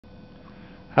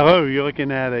Hello, you're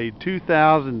looking at a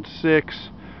 2006,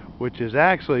 which is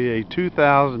actually a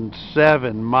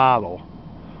 2007 model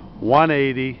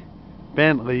 180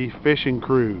 Bentley fishing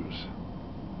cruise.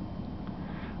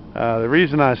 The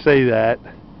reason I say that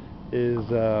is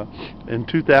in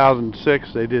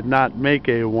 2006 they did not make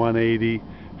a 180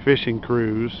 fishing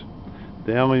cruise.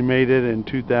 They only made it in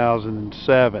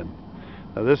 2007.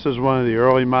 Now, this is one of the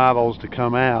early models to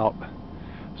come out,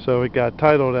 so it got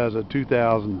titled as a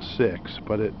 2006,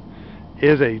 but it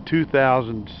is a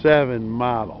 2007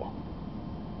 model.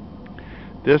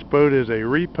 This boat is a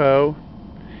repo.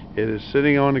 It is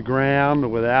sitting on the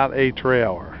ground without a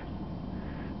trailer.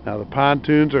 Now, the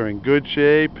pontoons are in good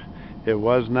shape. It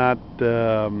was not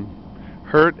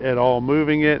hurt at all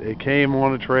moving it. It came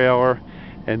on a trailer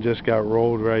and just got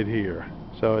rolled right here.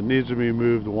 So it needs to be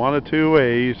moved one of two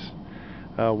ways.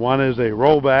 One is a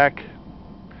rollback,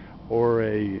 or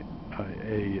a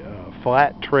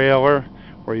flat trailer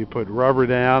where you put rubber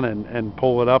down and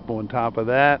pull it up on top of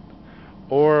that,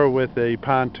 or with a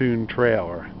pontoon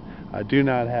trailer. I do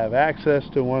not have access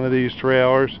to one of these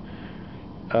trailers,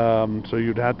 so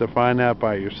you'd have to find that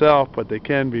by yourself, but they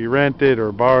can be rented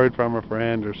or borrowed from a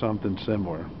friend or something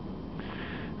similar.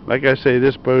 Like I say,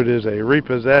 this boat is a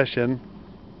repossession.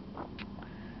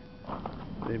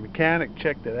 The mechanic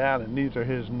checked it out, and these are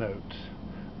his notes.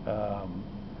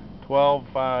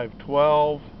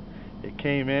 12-5-12. It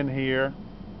came in here,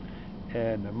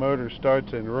 and the motor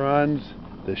starts and runs.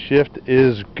 The shift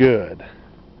is good.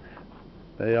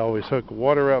 They always hook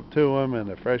water up to them and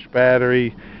a fresh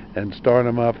battery and start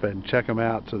them up and check them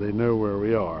out so they know where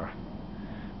we are.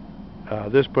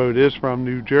 This boat is from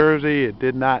New Jersey. It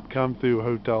did not come through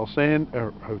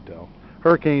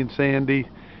Hurricane Sandy.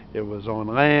 It was on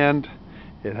land.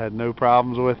 It had no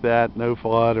problems with that, no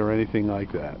flood or anything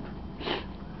like that.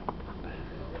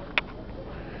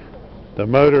 The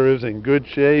motor is in good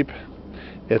shape.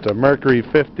 It's a Mercury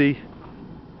 50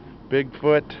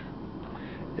 Bigfoot.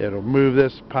 It'll move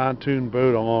this pontoon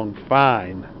boat along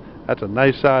fine. That's a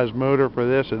nice size motor for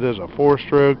this. It is a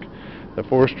 4-stroke. The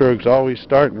 4-strokes always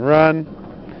start and run.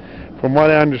 From what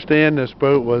I understand, this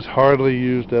boat was hardly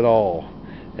used at all,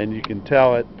 and you can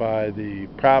tell it by the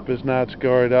prop is not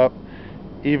scarred up.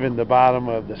 Even the bottom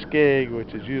of the skeg,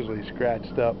 which is usually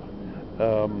scratched up,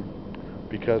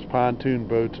 because pontoon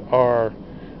boats are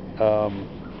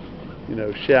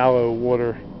shallow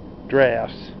water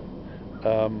drafts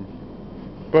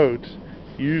boats.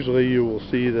 Usually you will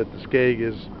see that the skeg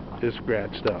is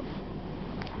scratched up.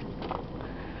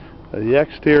 The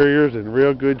exterior is in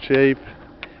real good shape.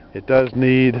 It does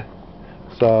need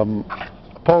some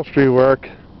upholstery work,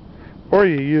 or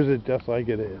you use it just like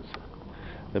it is.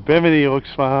 The bimini looks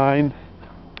fine.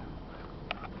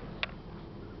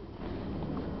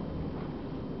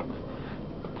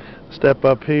 Step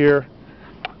up here.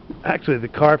 Actually, the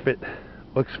carpet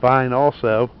looks fine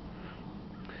also.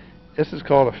 This is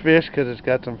called a fish because it's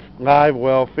got some live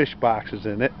well fish boxes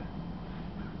in it.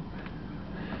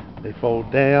 They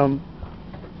fold down.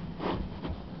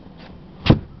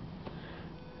 You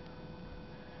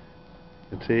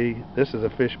can see this is a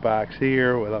fish box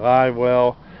here with a live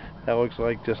well. That looks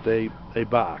like just a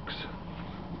box.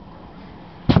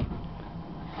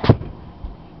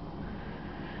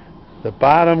 The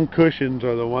bottom cushions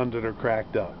are the ones that are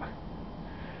cracked up.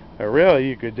 Now, really,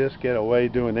 you could just get away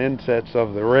doing insets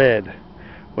of the red,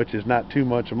 which is not too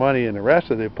much money, and the rest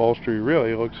of the upholstery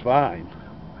really looks fine.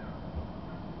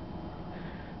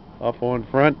 Up on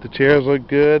front, the chairs look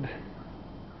good.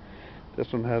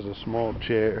 This one has a small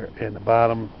chair in the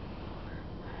bottom,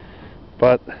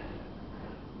 but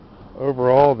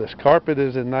overall, this carpet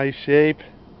is in nice shape.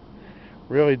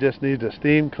 Really just needs a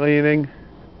steam cleaning.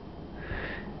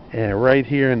 And right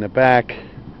here in the back,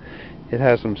 it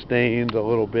has some stains a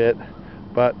little bit,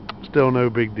 but still no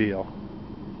big deal.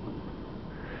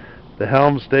 The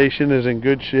helm station is in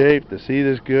good shape. The seat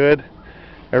is good.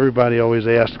 Everybody always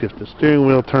asks if the steering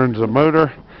wheel turns the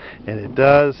motor, and it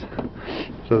does,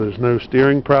 so there's no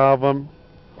steering problem.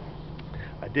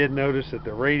 I did notice that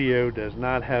the radio does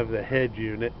not have the head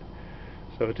unit,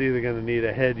 so it's either going to need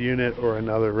a head unit or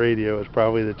another radio. Is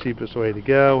probably the cheapest way to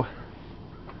go.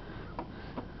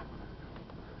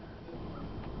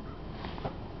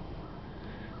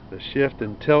 The shift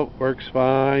and tilt works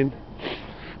fine.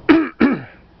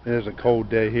 There's a cold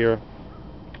day here.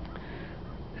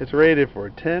 It's rated for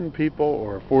 10 people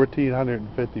or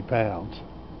 1,450 pounds.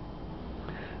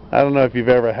 I don't know if you've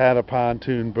ever had a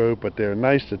pontoon boat, but they're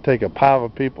nice to take a pile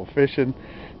of people fishing.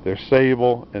 They're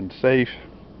stable and safe,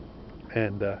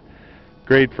 and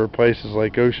great for places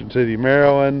like Ocean City,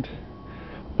 Maryland,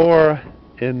 or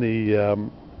in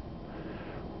the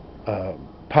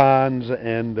ponds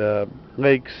and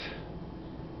lakes.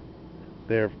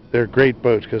 They're great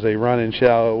boats because they run in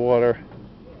shallow water.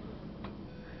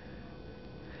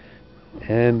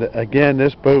 And again,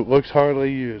 this boat looks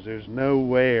hardly used. There's no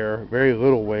wear, very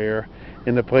little wear,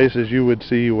 in the places you would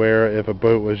see wear if a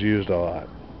boat was used a lot.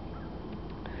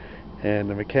 And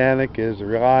the mechanic is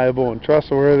reliable and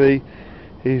trustworthy.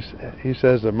 He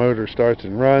says the motor starts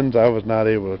and runs. I was not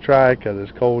able to try because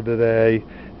it's cold today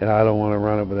and I don't want to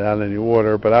run it without any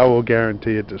water, but I will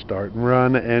guarantee it to start and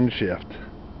run and shift.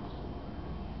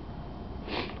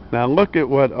 Now look at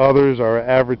what others are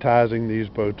advertising these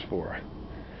boats for.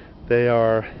 They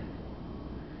are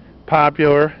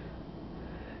popular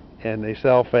and they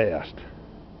sell fast.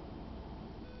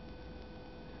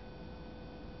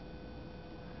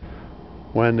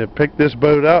 When you pick this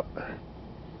boat up,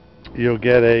 you'll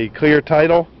get a clear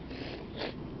title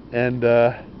and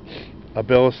a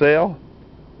bill of sale.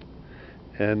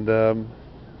 And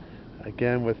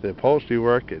again, with the upholstery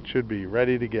work, it should be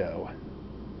ready to go.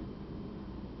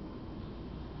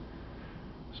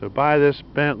 So buy this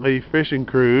Bentley fishing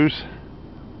cruise.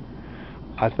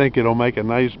 I think it'll make a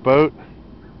nice boat.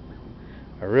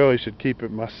 I really should keep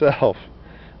it myself.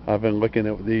 I've been looking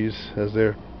at these as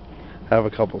they have a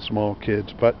couple small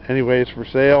kids. But anyway, it's for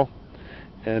sale,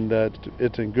 and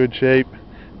it's in good shape.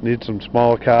 Needs some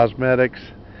small cosmetics,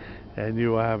 and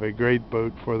you will have a great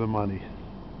boat for the money.